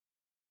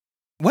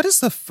What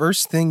is the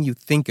first thing you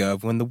think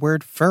of when the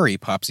word furry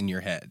pops in your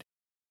head?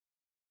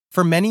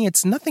 For many,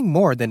 it's nothing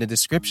more than a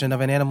description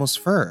of an animal's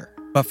fur,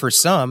 but for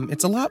some,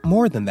 it's a lot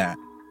more than that.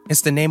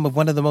 It's the name of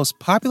one of the most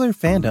popular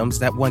fandoms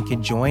that one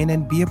can join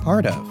and be a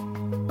part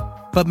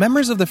of. But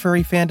members of the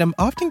furry fandom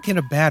often get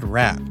a bad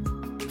rap.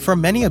 For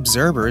many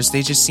observers,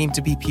 they just seem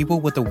to be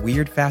people with a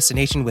weird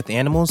fascination with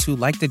animals who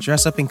like to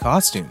dress up in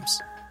costumes.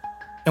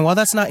 And while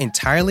that's not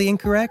entirely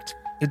incorrect,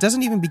 it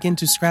doesn't even begin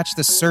to scratch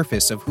the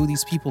surface of who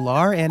these people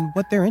are and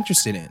what they're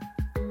interested in.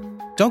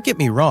 Don't get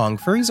me wrong,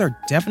 furries are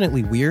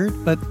definitely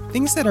weird, but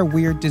things that are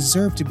weird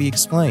deserve to be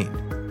explained.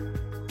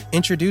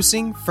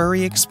 Introducing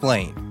Furry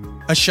Explained,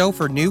 a show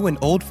for new and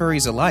old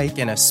furries alike,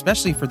 and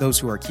especially for those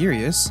who are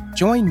curious.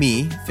 Join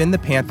me, Finn the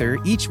Panther,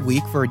 each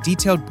week for a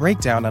detailed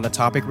breakdown on a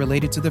topic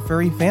related to the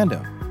furry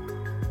fandom.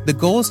 The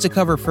goal is to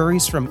cover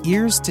furries from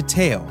ears to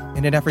tail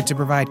in an effort to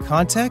provide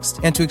context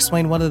and to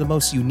explain one of the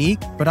most unique,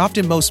 but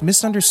often most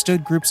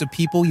misunderstood groups of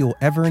people you'll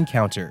ever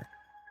encounter: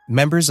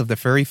 members of the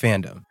furry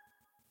fandom.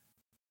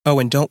 Oh,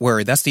 and don't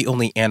worry, that's the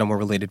only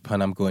animal-related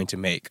pun I'm going to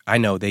make. I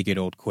know they get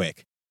old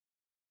quick.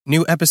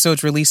 New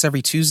episodes release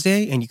every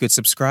Tuesday, and you could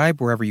subscribe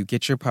wherever you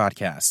get your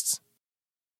podcasts.